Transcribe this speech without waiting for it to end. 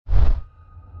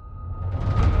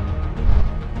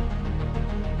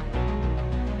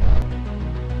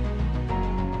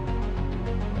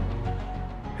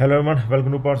Hello everyone,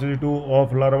 welcome to Part-62 of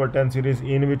Laravel 10 series,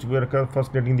 in which we are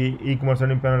first getting the e-commerce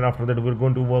setting panel. After that, we're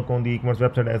going to work on the e-commerce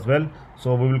website as well.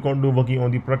 So we will continue working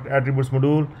on the product attributes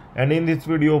module, and in this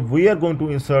video we are going to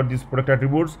insert these product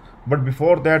attributes. But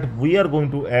before that, we are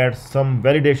going to add some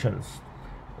validations.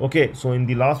 Okay, so in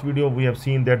the last video we have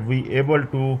seen that we able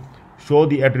to show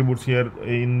the attributes here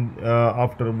in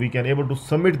after we can able to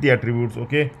submit the attributes.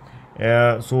 Okay,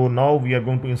 so now we are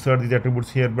going to insert these attributes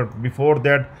here, but before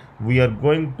that we are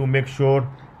going to make sure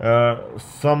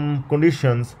some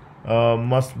conditions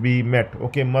must be met.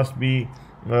 Okay, must be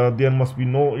there must be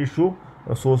no issue.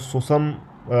 So some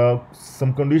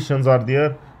conditions are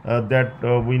there that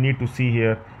we need to see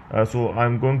here. So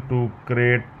I'm going to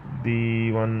create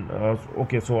the one.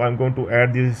 Okay, so I'm going to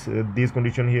add these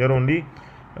condition here only.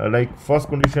 Like first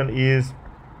condition is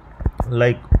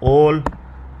like all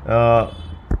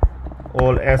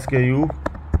SKU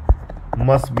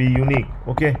must be unique.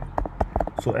 Okay,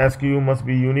 so SKU must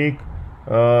be unique.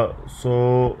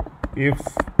 So if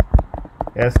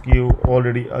SKU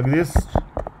already exists,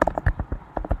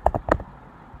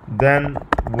 then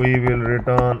we will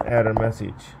return error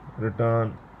message,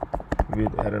 return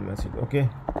with error message. Okay,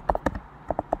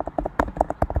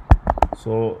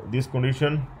 so this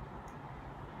condition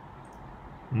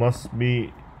must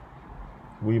be,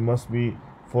 we must be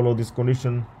follow this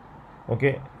condition.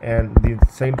 Okay, and the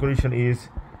second condition is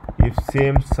if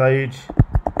same site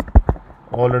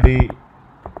already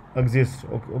exists.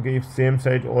 Okay, if same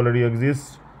site already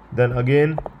exists, then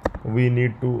again we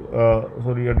need to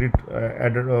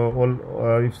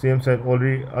if same site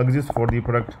already exists for the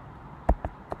product,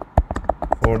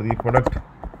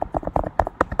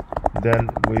 then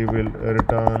we will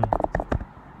return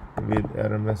with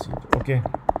error message. Okay,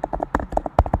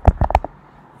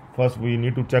 first we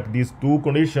need to check these two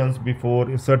conditions before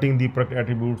inserting the product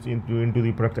attributes into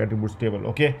the product attributes table.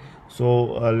 Okay,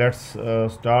 so let's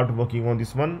start working on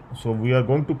this one. So we are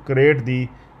going to create the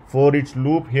for each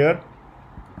loop here.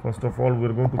 First of all,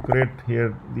 we're going to create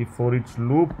here the for each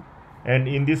loop, and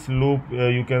in this loop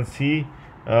you can see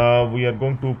we are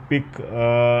going to pick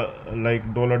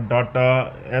like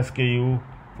 $data SKU.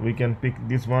 We can pick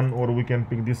this one or we can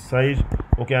pick this size.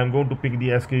 Okay, I'm going to pick the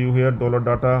SKU here,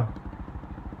 $data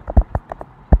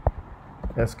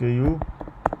SKU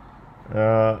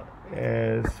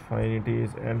as fine it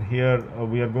is, and here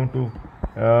we are going to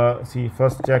see,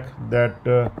 first check that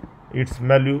its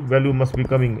value must be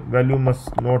coming, value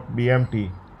must not be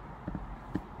empty,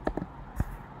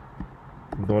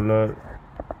 dollar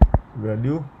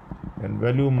value, and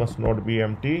value must not be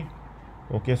empty.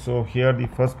 Okay, so here the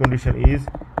first condition is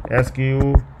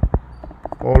SKU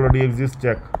already exists,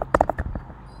 check.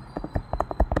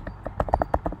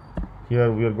 Here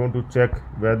we are going to check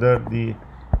whether the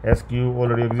SKU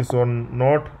already exists or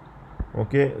not.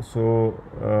 Okay, so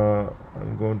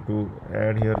I'm going to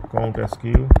add here count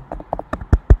SKU,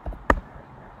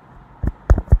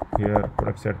 here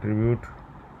products attribute,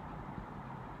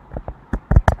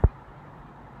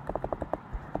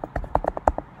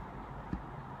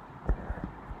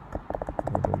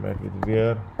 match with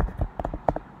where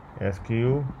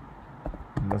SKU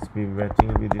must be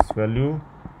matching with this value,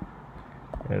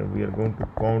 and we are going to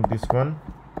count this one,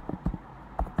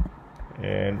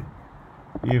 and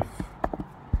if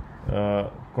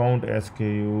count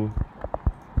SKU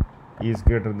is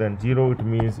greater than 0, it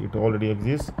means it already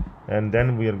exists, and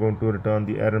then we are going to return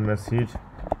the error message.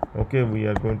 Okay, we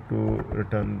are going to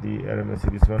return the error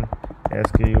message, this one,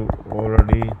 SKU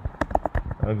already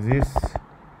exists,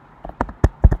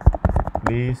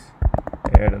 please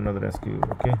add another SKU.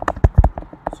 Okay,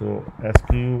 so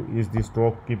SKU is the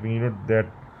stock keeping unit that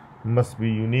must be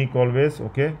unique always.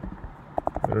 Okay,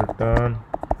 return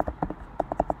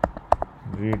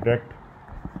redirect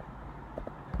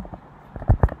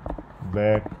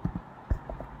back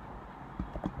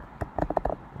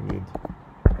with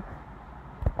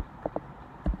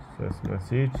success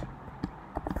message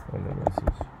on the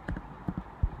message.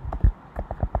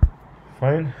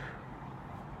 Fine.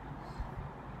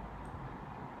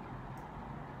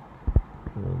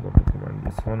 We're going to command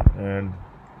this one, and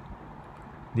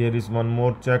there is one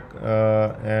more check,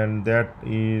 and that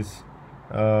is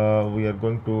we are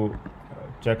going to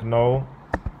check now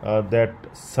that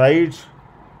size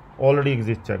already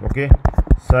exists, check. Okay,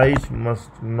 size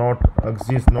must not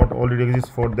exist, not already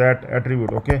exist for that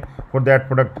attribute. Okay, for that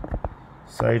product,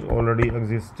 size already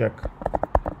exists, check.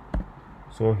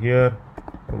 So here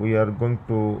we are going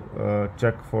to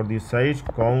check for the size,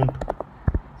 count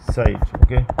size.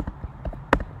 Okay,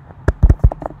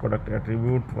 product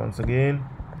attribute once again,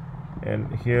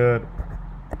 and here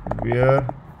where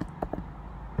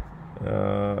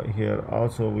here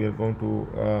also we are going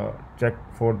to check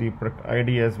for the product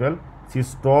ID as well. See,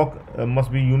 stock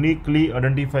must be uniquely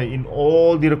identified in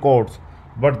all the records,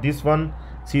 but this one,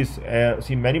 see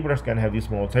many products can have the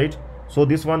small size, so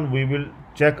this one we will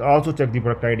also check the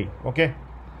product ID. Okay,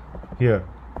 here,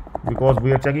 because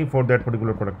we are checking for that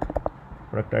particular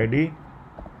product ID,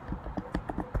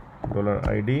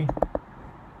 $ID,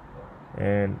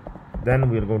 and then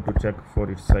we are going to check for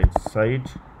its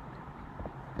size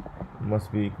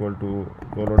must be equal to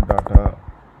 $data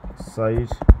size,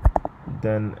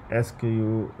 then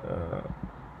SKU.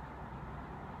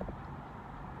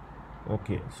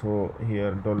 Okay, so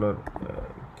here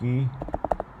 $key,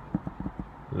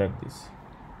 like this,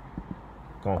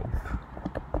 count.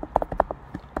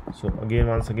 So again,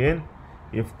 once again,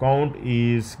 if count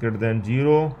is greater than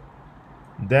 0,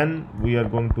 then we are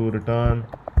going to return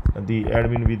the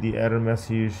admin with the error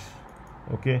message.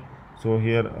 Okay, so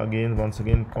here again, once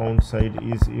again, count size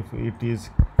is, if it is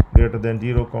greater than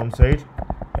 0, count size,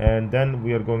 and then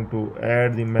we are going to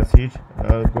add the message,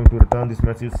 going to return this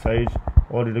message, size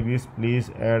already reduced, please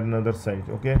add another size.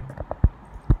 Okay,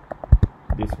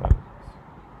 this one.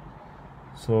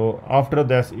 So after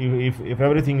that, if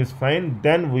everything is fine,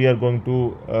 then we are going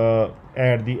to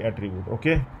add the attribute.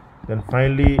 Okay, then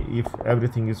finally, if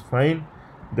everything is fine,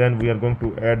 then we are going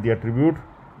to add the attribute,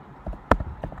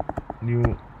 new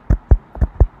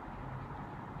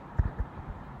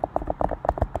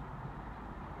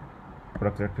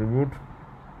product attribute,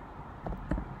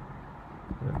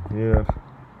 and here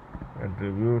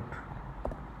attribute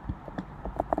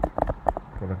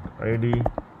product ID,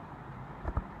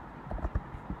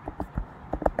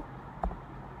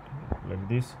 like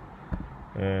this,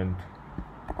 and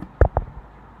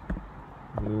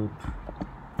root,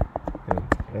 and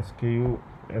SKU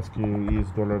is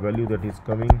 $value that is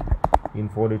coming in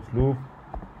for each loop,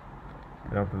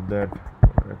 and after that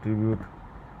attribute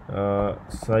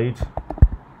site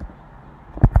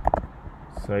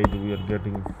we are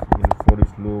getting in for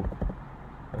each loop,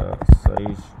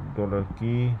 size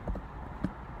 $key,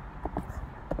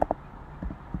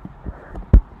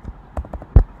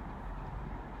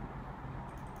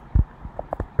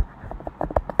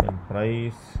 and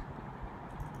price,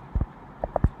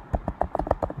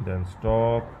 then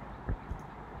stock,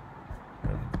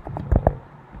 and now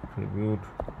attribute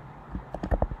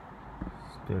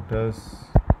status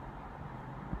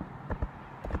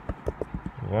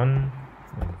 1,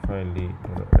 and finally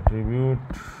the attribute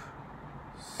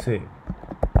save.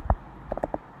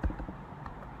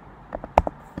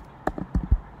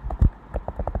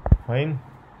 Fine.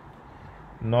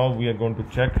 Now we are going to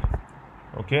check.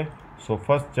 Okay, so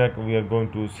first check we are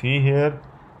going to see here,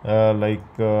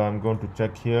 I'm going to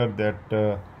check here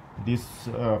that this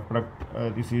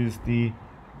product, this is the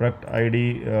product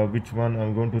ID, which one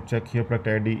I'm going to check here. Product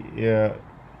ID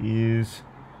is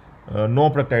no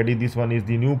product ID, this one is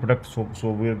the new product, so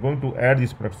we are going to add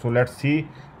this product. So let's see.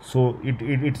 So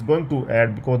it's going to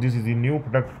add, because this is the new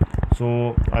product,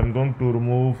 so I'm going to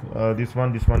remove this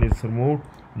one is removed.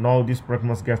 Now this product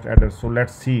must get added. So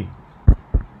let's see.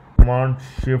 Command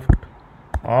Shift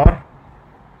R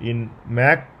in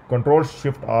Mac, Control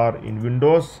Shift R in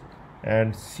Windows,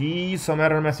 and see some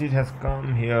error message has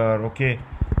come here. Okay,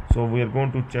 so we are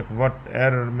going to check what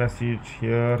error message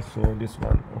here. So this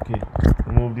one. Okay,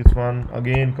 remove this one.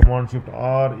 Again, Command Shift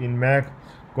R in Mac,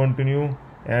 continue,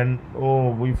 and oh,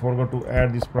 we forgot to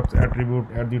add this product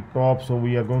attribute at the top, so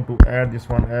we are going to add this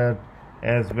one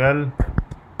as well.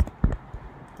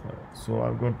 So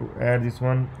I'm going to add this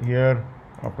one here.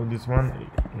 After this one,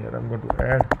 here I'm going to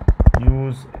add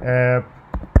use app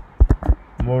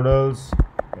models,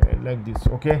 like this.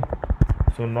 Okay,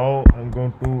 so now I'm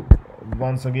going to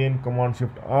once again Command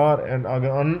Shift R, and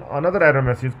again another error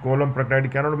message, column product ID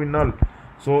cannot be null,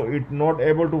 so it not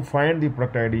able to find the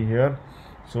product ID here.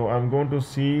 So I'm going to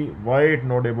see why it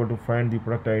not able to find the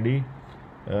product ID.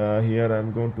 Here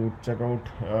I'm going to check out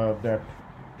that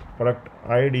product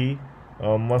ID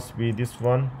must be this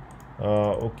one.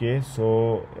 Okay,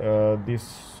 so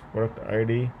this product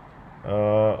ID,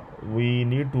 we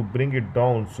need to bring it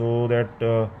down so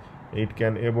that we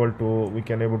can able to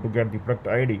get the product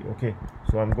ID. Okay,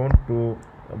 so I'm going to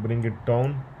bring it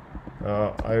down.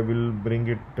 I will bring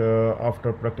it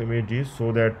after product images,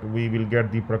 so that we will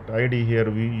get the product ID here.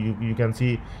 You can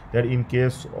see that in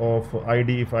case of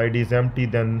ID, if ID is empty,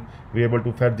 then we are able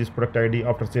to fetch this product ID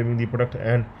after saving the product,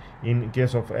 and in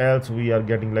case of else we are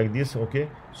getting like this. Okay,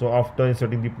 so after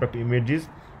inserting the product images,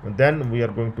 then we are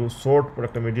going to sort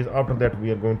product images. After that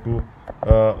we are going to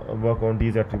work on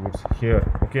these attributes here.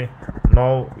 Okay,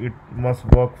 now it must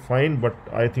work fine, but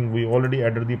I think we already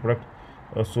added the product,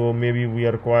 so maybe we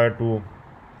are required to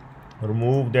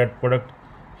remove that product.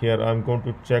 Here I'm going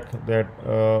to check that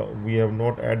we have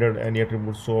not added any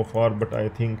attributes so far, but I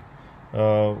think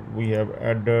we have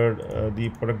added the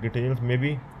product details.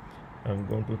 Maybe I'm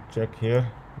going to check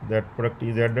here that product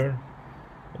is added.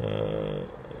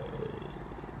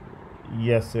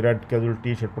 Yes, red casual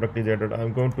t-shirt product is added.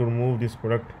 I'm going to remove this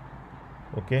product.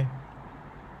 Okay,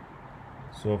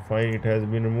 so fine, it has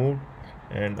been removed,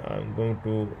 and I'm going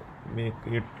to make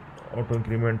it auto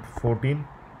increment 14.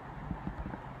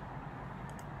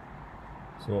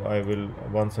 So I will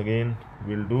once again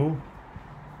will do.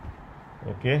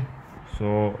 Okay,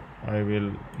 so I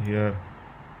will here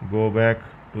go back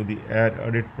to the add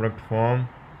edit product form,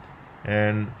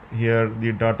 and here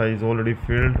the data is already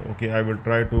filled. Okay, I will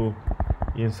try to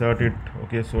insert it.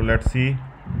 Okay, so let's see.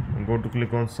 I'm going to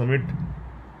click on submit,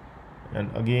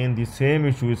 and again the same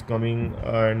issue is coming.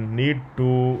 I need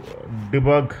to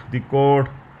debug the code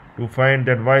to find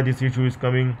that why this issue is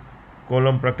coming.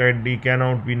 Column product ID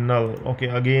cannot be null. Okay,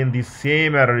 again the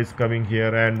same error is coming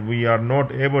here, and we are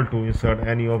not able to insert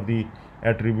any of the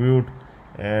attribute,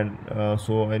 and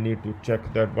so I need to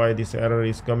check that why this error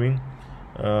is coming.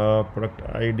 Product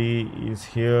ID is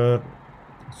here,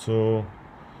 so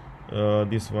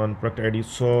this one product ID.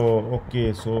 So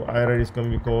okay, so error is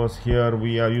coming because here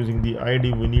we are using the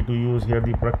ID. We need to use here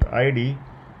the product ID.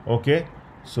 Okay,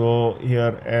 so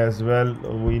here as well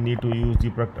we need to use the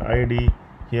product ID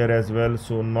here as well.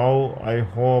 So now I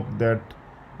hope that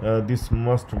this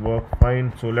must work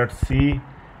fine. So let's see.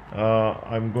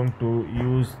 I'm going to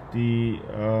use the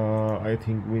I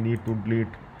think we need to delete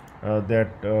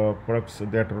that products,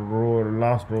 that row,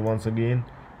 last row once again,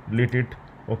 delete it.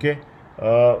 Okay,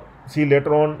 see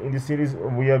later on in this series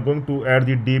we are going to add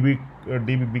the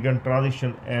db begin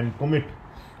transition and commit,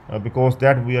 because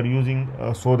that we are using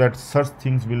so that such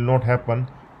things will not happen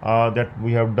that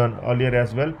we have done earlier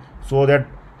as well, so that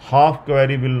half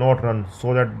query will not run,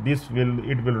 so that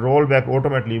it will roll back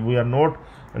automatically. We are not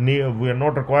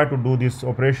required to do this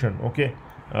operation. Okay,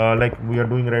 like we are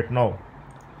doing right now.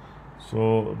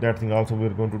 So that thing also we are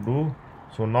going to do.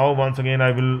 So now once again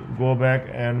I will go back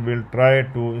and will try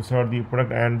to insert the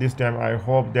product, and this time I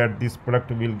hope that this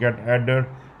product will get added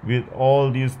with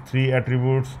all these 3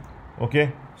 attributes.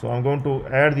 Okay, so I'm going to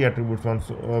add the attributes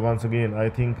once again. I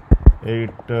think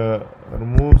it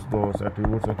removes those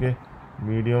attributes. Okay,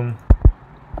 medium,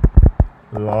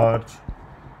 large,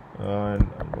 and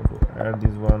I'm going to add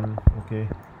this one. Okay,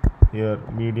 here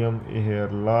medium, here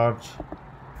large,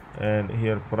 and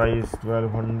here price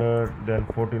 1200, then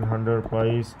 1400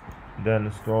 price,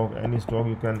 then stock, any stock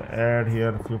you can add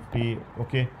here 50.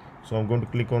 Okay, so I'm going to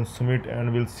click on submit,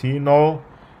 and we'll see now.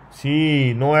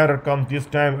 See, no error comes this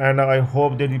time, and I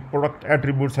hope that the product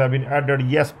attributes have been added.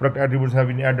 Yes, product attributes have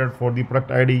been added for the product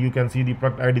ID. You can see the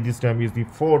product ID this time is the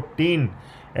 14,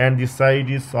 and the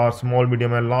sizes are small,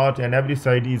 medium, and large, and every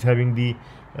size is having the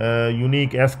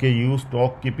unique SKU,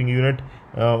 stock keeping unit.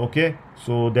 Okay,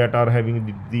 so that are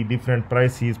having the different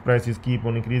prices keep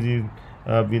on increasing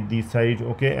with the size.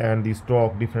 Okay, and the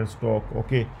stock, different stock.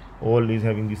 Okay, all is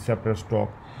having the separate stock.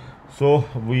 So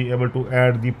we able to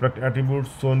add the product attributes.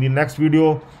 So in the next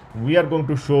video we are going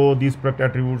to show these product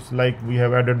attributes, like we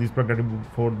have added this product attribute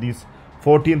for this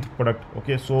 14th product.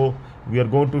 Okay, so we are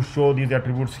going to show these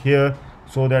attributes here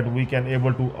so that we can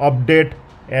able to update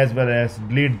as well as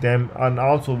delete them, and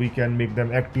also we can make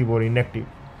them active or inactive.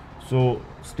 So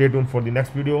stay tuned for the next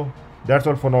video. That's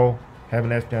all for now. Have a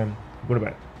nice time.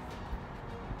 Goodbye.